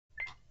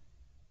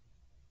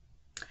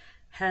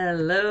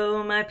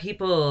Hello, my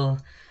people.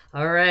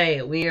 All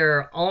right, we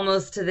are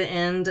almost to the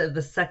end of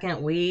the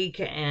second week,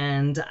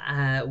 and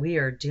we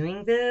are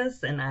doing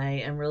this, and I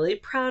am really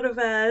proud of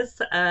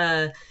us.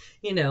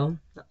 You know,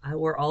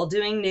 we're all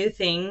doing new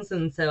things,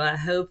 and so I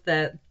hope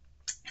that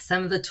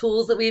some of the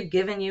tools that we've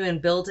given you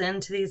and built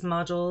into these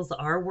modules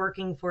are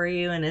working for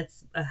you, and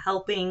it's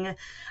helping.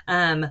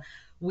 Um,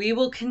 we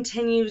will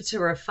continue to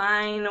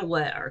refine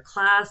what our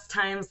class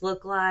times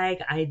look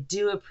like. I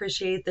do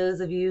appreciate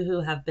those of you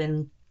who have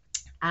been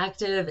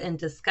active in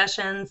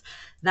discussions.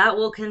 That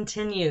will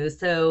continue.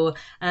 So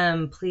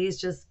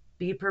please just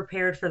be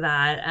prepared for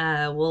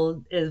that.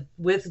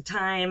 With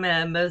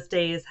time, most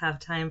days have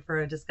time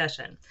for a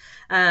discussion.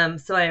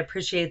 So I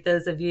appreciate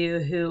those of you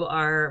who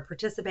are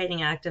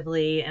participating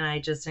actively, and I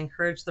just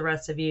encourage the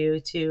rest of you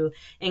to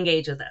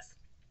engage with us.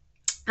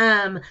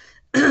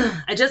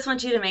 I just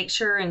want you to make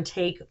sure and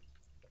take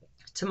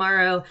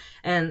tomorrow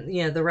and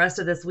the rest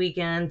of this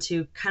weekend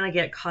to kind of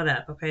get caught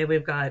up. Okay,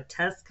 we've got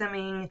tests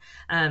coming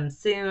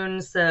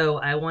soon, so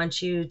I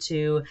want you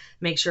to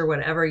make sure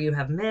whatever you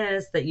have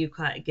missed that you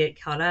get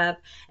caught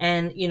up.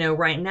 And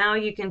right now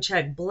you can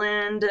check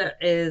Blend.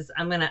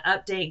 I'm going to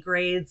update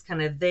grades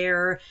kind of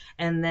there,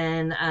 and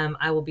then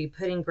I will be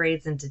putting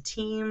grades into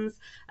Teams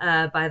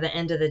by the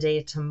end of the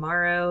day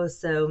tomorrow,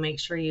 so make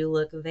sure you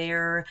look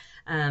there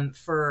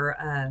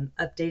for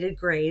updated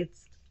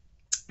grades.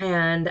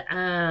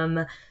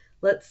 And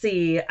let's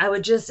see, I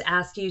would just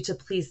ask you to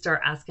please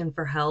start asking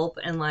for help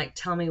and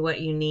tell me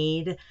what you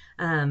need.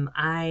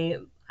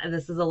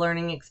 This is a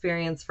learning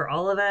experience for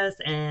all of us,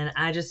 and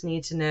I just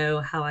need to know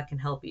how I can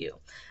help you.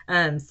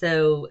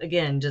 So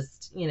again,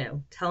 just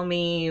tell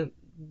me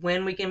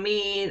when we can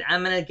meet.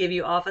 I'm going to give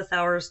you office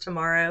hours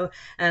tomorrow,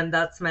 and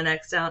that's my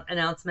next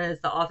announcement.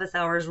 Is the office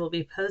hours will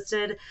be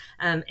posted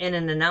in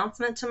an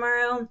announcement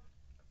tomorrow.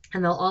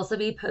 And they'll also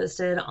be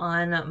posted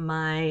on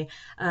my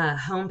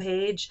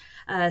homepage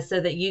so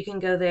that you can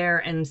go there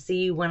and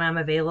see when I'm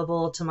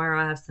available.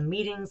 Tomorrow I have some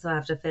meetings, so I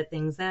have to fit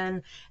things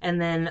in. And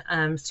then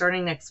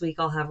starting next week,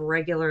 I'll have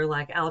regular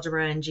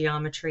algebra and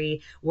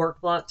geometry work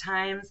block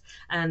times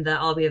that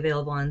I'll be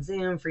available on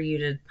Zoom for you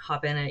to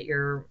hop in at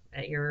your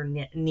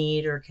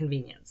need or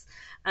convenience.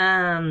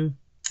 Okay,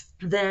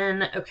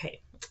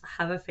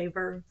 have a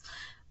favor.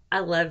 I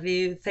love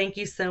you. Thank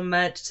you so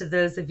much to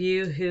those of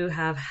you who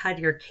have had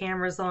your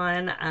cameras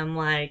on. I'm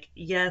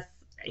yes,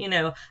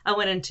 I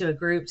went into a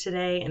group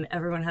today and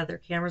everyone had their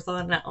cameras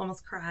on and I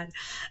almost cried.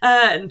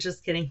 I'm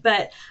just kidding.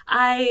 But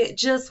I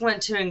just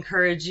want to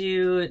encourage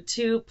you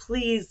to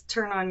please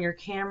turn on your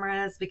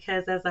cameras,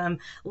 because as I'm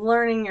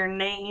learning your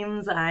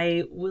names,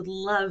 I would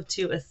love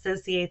to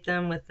associate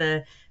them with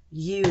the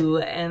you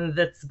and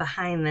that's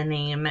behind the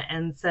name.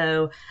 And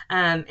so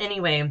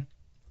anyway,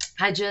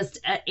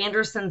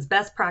 Anderson's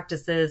best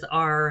practices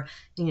are,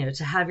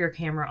 to have your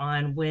camera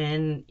on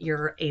when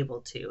you're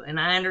able to. And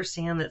I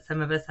understand that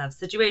some of us have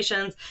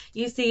situations.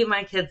 You see,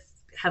 my kids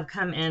have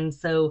come in,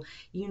 so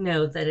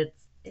that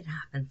it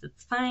happens.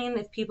 It's fine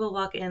if people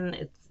walk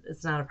in.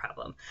 It's not a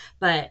problem.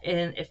 But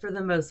for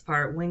the most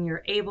part, when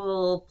you're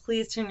able,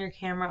 please turn your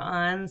camera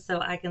on so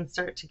I can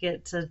start to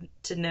get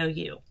to know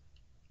you.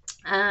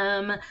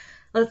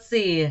 Let's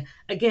see.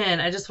 Again,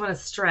 I just want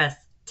to stress,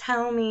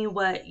 tell me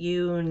what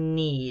you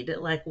need,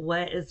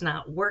 what is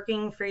not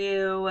working for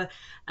you.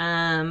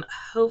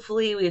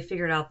 Hopefully we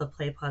figured out the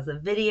play pause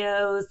of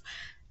videos.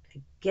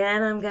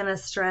 Again, I'm going to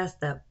stress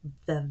that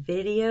the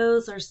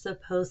videos are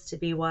supposed to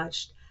be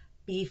watched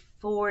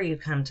before you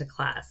come to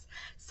class.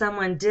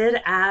 Someone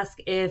did ask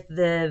if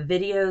the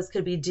videos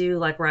could be due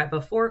right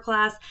before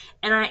class,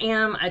 and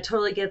I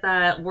totally get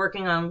that,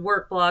 working on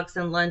work blocks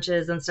and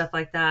lunches and stuff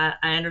like that.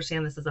 I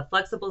understand this is a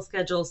flexible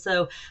schedule,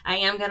 so I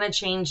am going to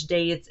change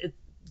dates.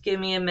 Give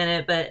me a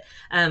minute, but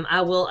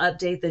I will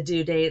update the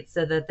due dates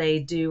so that they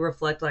do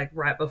reflect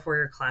right before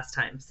your class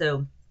time.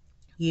 So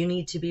you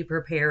need to be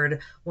prepared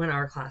when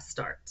our class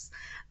starts.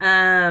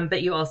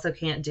 But you also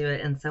can't do it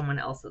in someone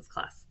else's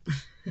class.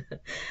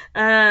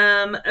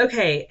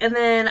 Okay, and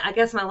then I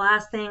guess my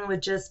last thing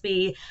would just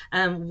be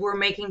we're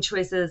making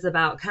choices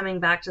about coming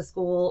back to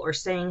school or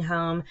staying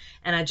home,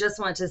 and I just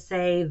want to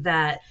say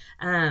that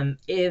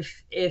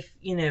if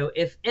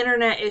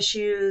internet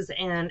issues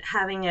and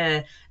having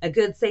a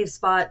good safe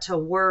spot to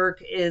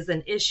work is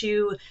an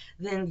issue,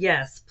 then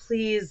yes,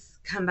 please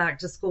come back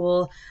to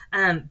school.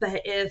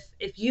 But if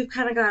you've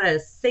kind of got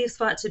a safe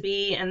spot to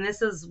be and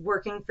this is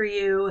working for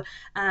you,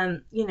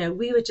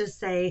 we would just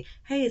say,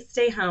 hey,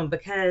 stay home,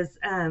 because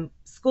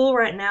school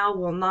right now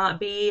will not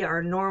be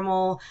our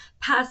normal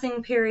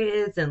passing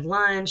periods and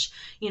lunch,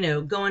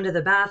 going to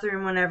the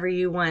bathroom whenever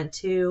you want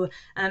to.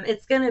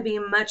 It's going to be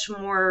much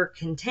more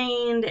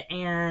contained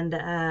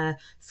and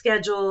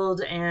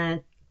scheduled,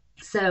 and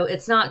so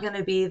it's not going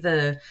to be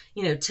the,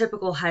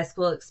 typical high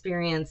school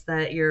experience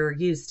that you're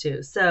used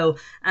to. So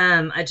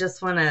I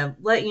just want to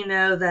let you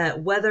know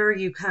that whether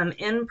you come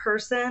in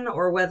person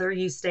or whether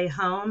you stay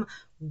home,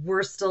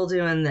 we're still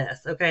doing this.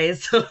 Okay.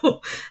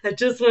 So I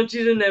just want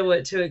you to know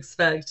what to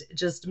expect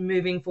just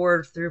moving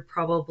forward through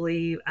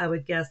probably, I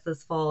would guess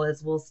this fall,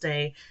 as we'll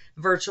stay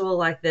virtual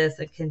like this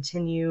and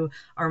continue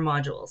our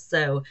modules.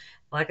 So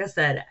like I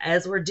said,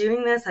 as we're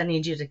doing this, I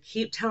need you to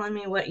keep telling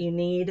me what you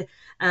need.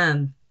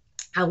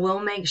 I will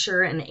make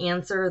sure and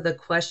answer the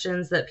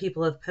questions that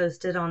people have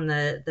posted on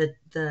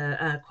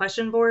the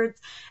question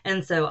boards,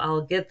 and so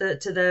I'll get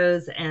to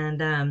those.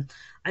 And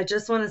I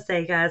just want to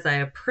say, guys, I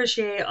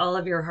appreciate all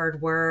of your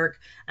hard work.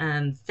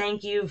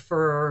 Thank you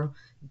for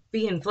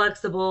being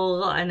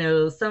flexible. I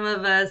know some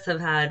of us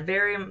have had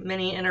very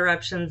many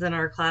interruptions in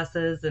our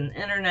classes and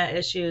internet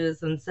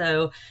issues, and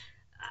so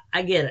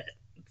I get it.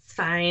 It's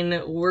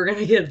fine. We're going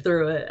to get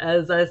through it.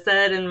 As I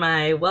said in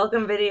my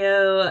welcome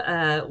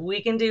video,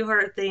 we can do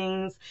hard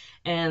things,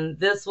 and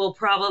this will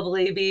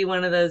probably be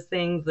one of those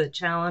things that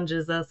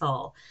challenges us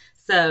all.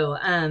 So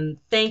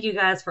thank you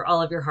guys for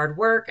all of your hard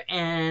work,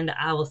 and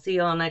I will see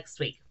you all next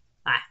week.